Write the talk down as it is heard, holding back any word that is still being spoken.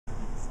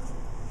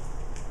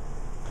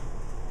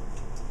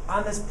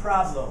on this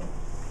problem,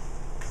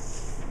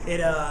 it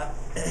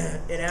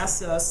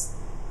asks us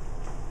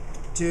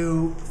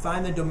to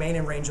find the domain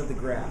and range of the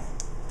graph.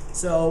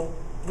 So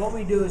what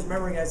we do is,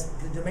 remember guys,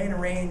 the domain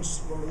and range,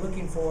 when we're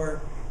looking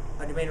for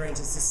a domain and range,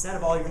 it's the set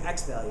of all your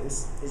x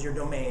values is your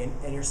domain,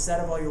 and your set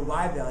of all your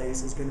y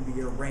values is going to be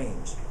your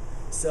range.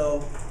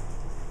 So,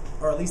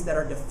 or at least that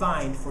are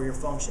defined for your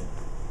function.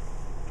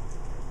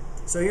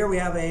 So here we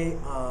have a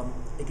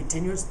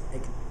continuous,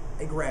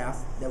 a graph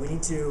that we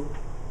need to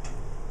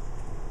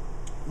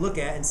look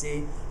at and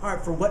see, all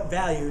right, for what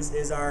values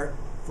is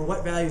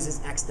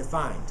x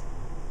defined?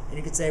 And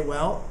you could say,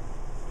 well,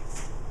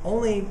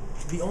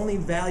 the only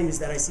values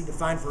that I see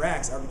defined for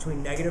x are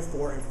between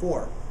 -4 and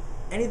 4.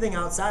 Anything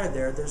outside of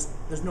there,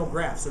 there's no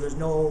graph, so there's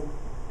no,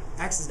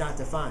 x is not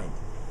defined.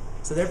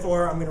 So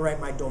therefore, I'm going to write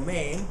my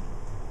domain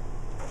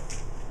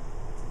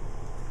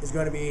is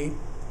going to be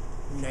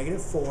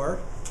 -4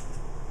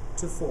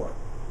 to 4.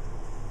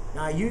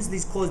 Now I use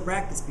these closed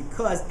brackets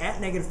because at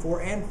 -4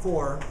 and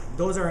 4,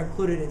 those are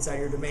included inside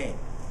your domain.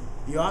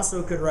 You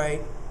also could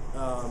write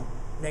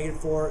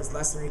 -4 is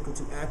less than or equal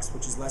to x,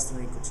 which is less than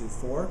or equal to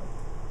 4.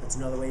 That's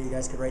another way you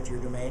guys could write to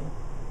your domain.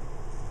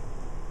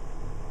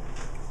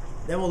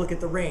 Then we'll look at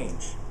the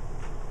range.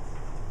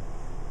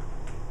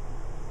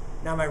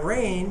 Now my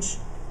range,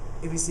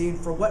 if you see,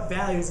 for what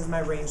values is my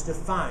range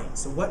defined?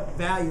 So what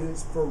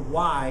values for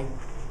y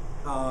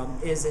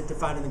is it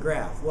defined in the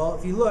graph? Well,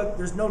 if you look,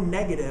 there's no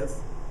negative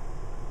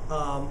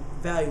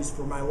values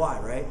for my y,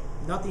 right?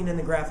 Nothing in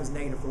the graph is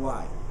negative for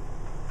y.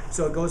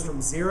 So it goes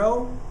from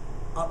 0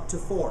 up to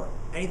 4.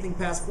 Anything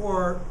past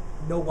 4,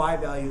 no y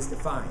value is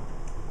defined.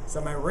 So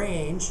my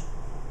range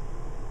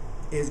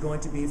is going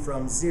to be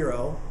from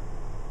 0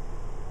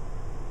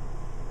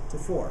 to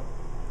 4.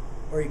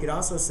 Or you could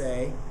also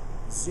say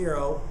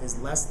 0 is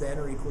less than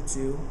or equal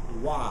to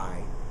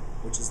y,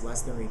 which is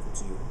less than or equal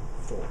to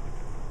 4.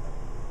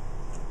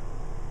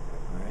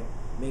 Alright?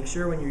 Make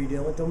sure when you're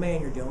dealing with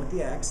domain, you're dealing with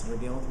the x, and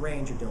when you're dealing with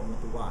range, you're dealing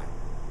with the y.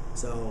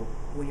 So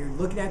when you're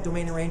looking at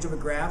domain and range of a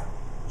graph,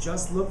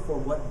 just look for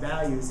what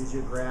values is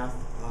your graph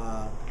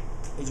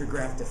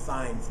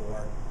defined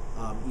for,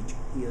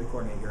 either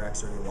coordinate your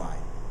x or your y,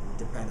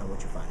 depending on what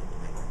you're finding in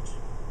domain range.